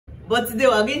But today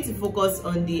we're going to focus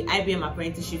on the IBM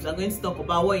apprenticeships. We're going to talk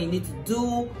about what you need to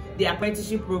do, the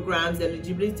apprenticeship programs, the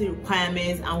eligibility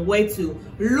requirements, and where to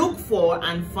look for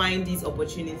and find these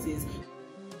opportunities.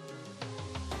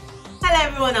 Hello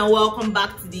everyone and welcome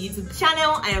back to the YouTube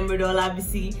channel. I am Redola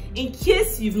BC. In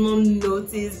case you've not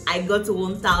noticed, I got to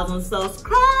 1,000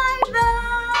 subscribers.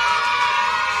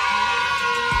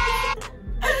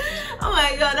 Oh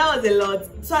my god, that was a lot.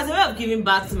 So as a way of giving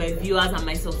back to my viewers and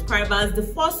my subscribers, the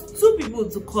first 2 people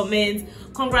to comment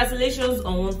congratulations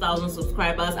on 1,000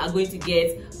 subscribers are going to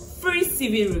get free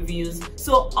CV reviews.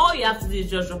 So all you have to do is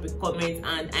just drop a comment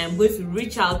and I am going to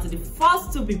reach out to the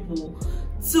first 2 people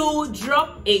to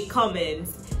drop a comment.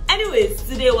 Anyways,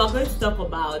 today we're going to talk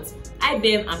about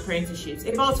IBM apprenticeships.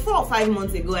 About 4 or 5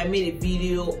 months ago, I made a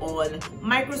video on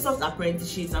Microsoft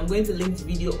apprenticeships. I'm going to link the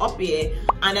video up here,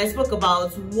 and I spoke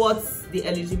about what the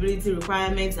eligibility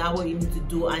requirements are, what you need to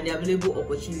do, and the available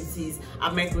opportunities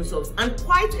at Microsoft. And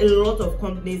quite a lot of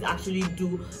companies actually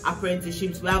do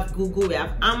apprenticeships. We have Google, we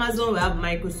have Amazon, we have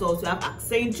Microsoft, we have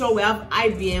Accenture, we have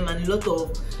IBM, and a lot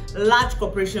of large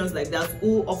corporations like that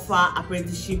who offer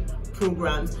apprenticeship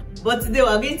programs. But today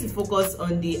we're going to focus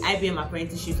on the IBM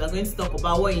apprenticeships. We're going to talk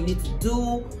about what you need to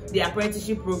do, the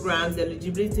apprenticeship programs, the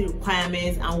eligibility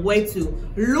requirements, and where to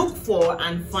look for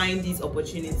and find these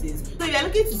opportunities. So if you're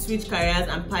looking to switch careers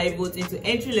and pivot into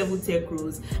entry-level tech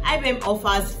roles, IBM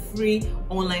offers free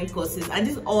online courses, and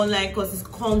these online courses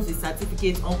comes with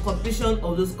certificates on completion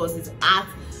of those courses at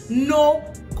no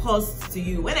cost to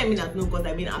you. When I mean at no cost,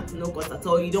 I mean at no cost at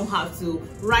all. You don't have to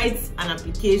write an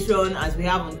application as we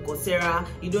have on Coursera.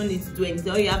 You don't need to do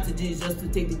anything. All you have to do is just to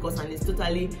take the course, and it's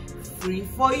totally free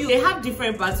for you. They have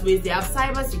different pathways. They have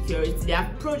cybersecurity, they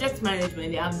have project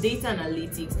management, they have data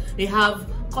analytics, they have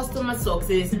customer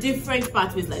success, different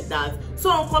pathways like that. So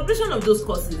on completion of those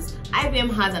courses, IBM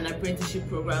has an apprenticeship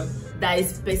program that is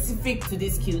specific to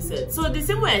this skill set. So the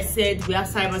same way I said, we have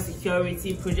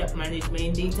cybersecurity, project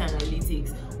management, data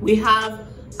analytics, we have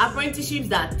apprenticeships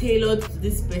that are tailored to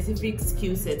this specific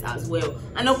skill set as well.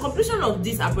 And on completion of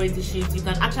these apprenticeships, you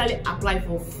can actually apply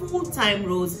for full-time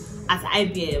roles at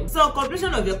IBM. So on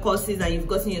completion of your courses and you've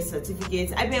gotten your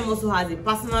certificate, IBM also has a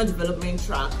personal development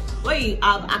track where you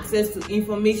have access to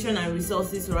information and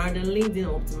resources surrounding LinkedIn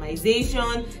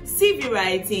optimization, CV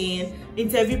writing,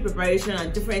 interview preparation,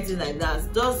 and different things like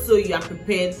that, just so you are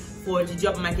prepared for the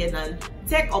job market and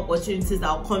tech opportunities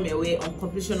that will come your way on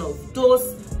completion of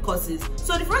those courses.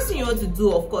 So the first thing you want to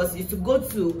do, of course, is to go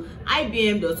to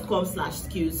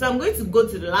ibm.com/skills. So I'm going to go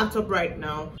to the laptop right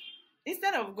now.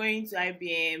 Instead of going to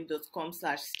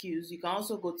ibm.com/skills, you can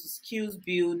also go to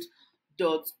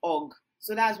skillsbuild.org.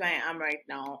 So that's where I am right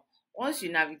now. Once you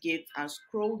navigate and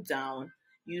scroll down,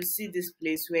 you see this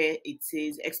place where it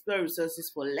says explore resources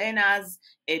for learners,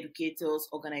 educators,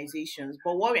 organizations.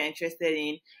 But what we're interested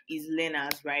in is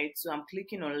learners, right? So I'm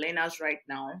clicking on learners right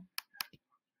now.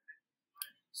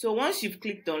 So once you've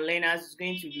clicked on learners, it's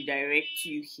going to redirect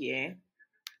you here,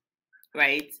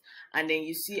 right? And then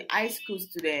you see high school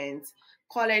students,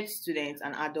 college students,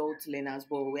 and adult learners.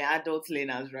 But we're adult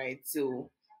learners, right?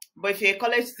 So, but if you're a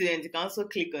college student, you can also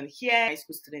click on here. High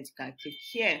school student, you can click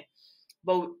here.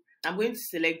 But I'm going to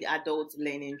select the adult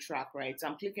learning track, right? So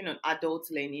I'm clicking on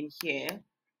adult learning here.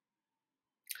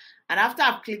 And after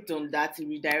I've clicked on that, it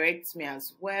redirects me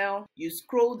as well. You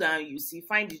scroll down, you see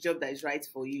find the job that is right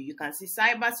for you. You can see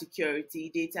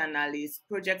cybersecurity, data analyst,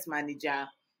 project manager,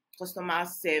 customer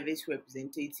service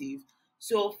representative.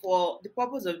 So for the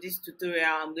purpose of this tutorial,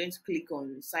 I'm going to click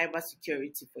on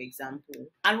cybersecurity, for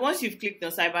example. And once you've clicked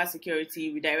on cybersecurity,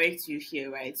 it redirects you here,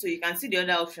 right? So you can see the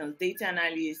other options: data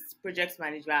analyst, project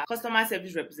manager, customer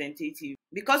service representative.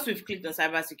 Because we've clicked on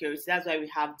cybersecurity, that's why we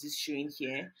have this showing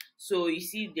here. So you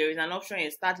see there is an option here,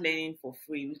 start learning for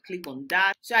free. We click on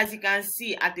that. So as you can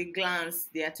see at a glance,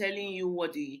 they are telling you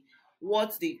what the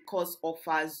course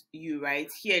offers you,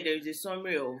 right? Here there is a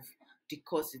summary of the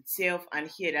course itself, and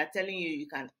here they're telling you you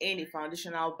can earn a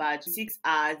foundational badge in 6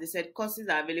 hours. They said courses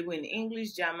are available in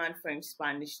English, German, French,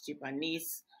 Spanish,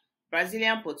 Japanese,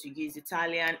 Brazilian, Portuguese,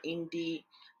 Italian, Hindi,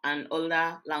 and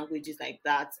other languages like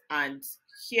that. And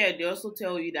here they also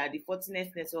tell you that the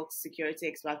Fortinet Network Security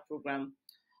Expert Program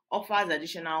offers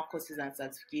additional courses and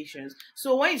certifications.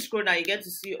 So when you scroll down, you get to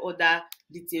see other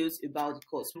details about the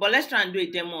course. But let's try and do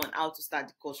a demo on how to start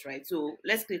the course, right? So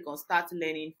let's click on start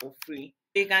learning for free.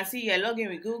 You can see here, login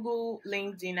with Google,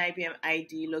 LinkedIn, IBM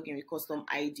ID, login with custom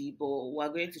ID, but we're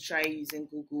going to try using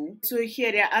Google. So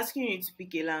here they're asking you to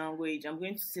pick a language. I'm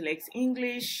going to select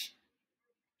English.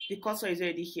 The cursor is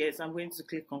already here, so I'm going to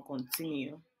click on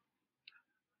continue.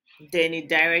 Then it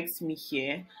directs me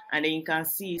here, and then you can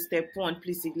see step 1,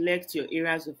 please select your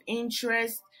areas of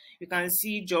interest. You can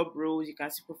see job roles, you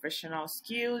can see professional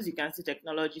skills, you can see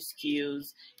technology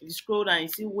skills. If you scroll down, you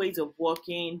see ways of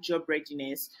working, job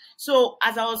readiness. So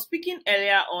as I was speaking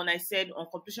earlier on, I said on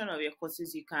completion of your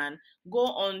courses, you can go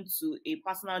on to a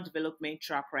personal development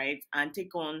track, right, and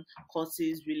take on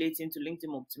courses relating to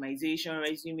LinkedIn optimization,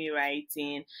 resume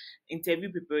writing,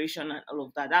 interview preparation, and all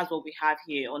of that. That's what we have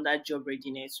here under job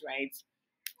readiness, right?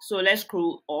 So let's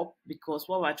scroll up, because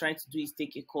what we're trying to do is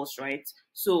take a course, right?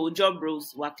 So job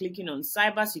roles, we're clicking on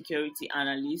Cybersecurity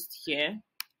Analyst here.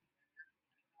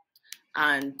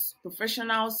 And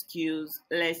professional skills,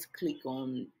 let's click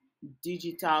on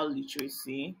digital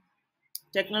literacy.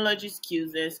 Technology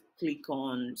skills, let's click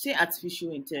on, say,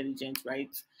 artificial intelligence, right?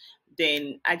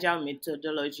 Then agile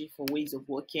methodology for ways of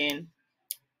working.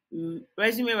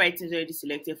 Resume writing is already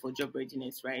selected for job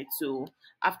readiness, right? So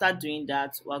after doing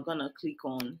that, we're gonna click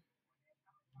on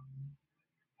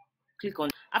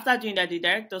after doing that, they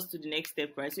direct us to the next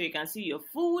step, right? So you can see your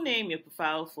full name, your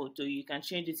profile photo. You can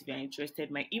change it if you're interested.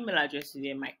 My email address is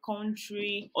there, my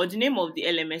country, or the name of the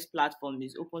LMS platform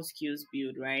is Open Skills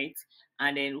Build, right?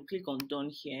 And then we'll click on done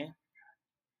here,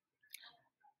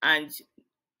 and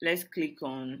let's click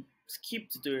on skip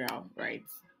tutorial, right?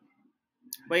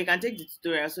 But you can take the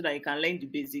tutorial so that you can learn the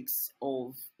basics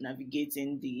of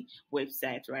navigating the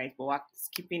website, right? But we're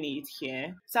skipping it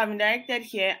here. So I've been directed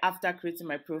here after creating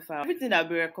my profile. Everything that will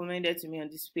be recommended to me on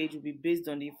this page will be based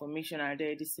on the information I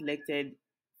already selected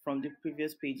from the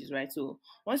previous pages, right? So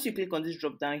once you click on this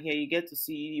drop down here, you get to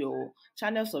see your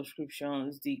channel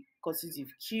subscriptions, the courses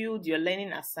you've queued, your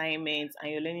learning assignments,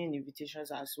 and your learning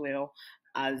invitations, as well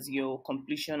as your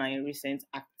completion and your recent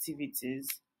activities.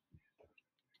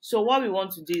 So what we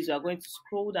want to do is we are going to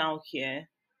scroll down here,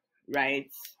 right?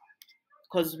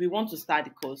 Because we want to start the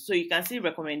course. So you can see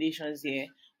recommendations here.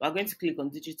 We're going to click on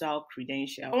digital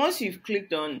credentials. Once you've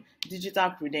clicked on digital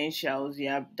credentials, you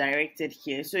are directed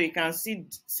here. So you can see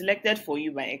selected for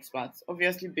you by experts,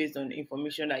 obviously based on the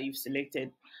information that you've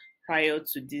selected prior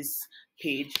to this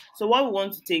page. So what we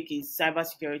want to take is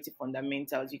cybersecurity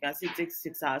fundamentals. You can see it takes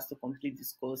 6 hours to complete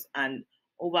this course, and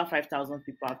over 5,000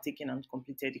 people have taken and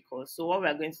completed the course. So what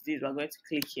we're going to do is we're going to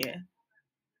click here.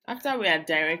 After we are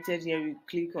directed here, we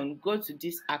click on go to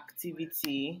this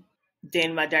activity.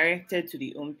 Then we're directed to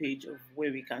the home page of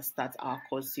where we can start our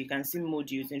course. So you can see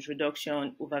modules,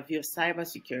 introduction, overview of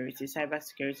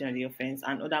cybersecurity on the offense,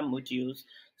 and other modules.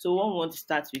 So what we want to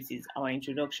start with is our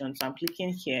introduction. So I'm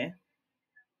clicking here,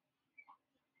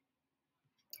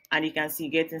 and you can see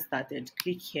getting started.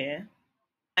 Click here,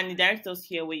 and it directs us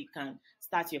here where you can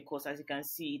start your course. As you can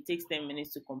see, it takes 10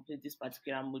 minutes to complete this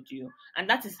particular module, and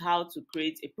that is how to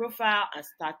create a profile and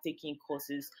start taking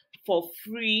courses for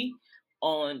free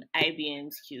on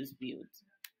IBM Skills Build.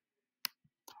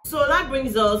 So that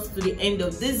brings us to the end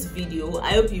of this video.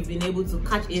 I hope you've been able to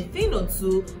catch a thing or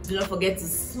two. Do not forget to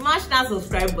smash that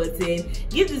subscribe button.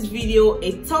 Give this video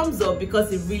a thumbs up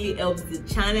because it really helps the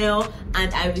channel,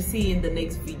 and I will see you in the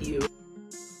next video.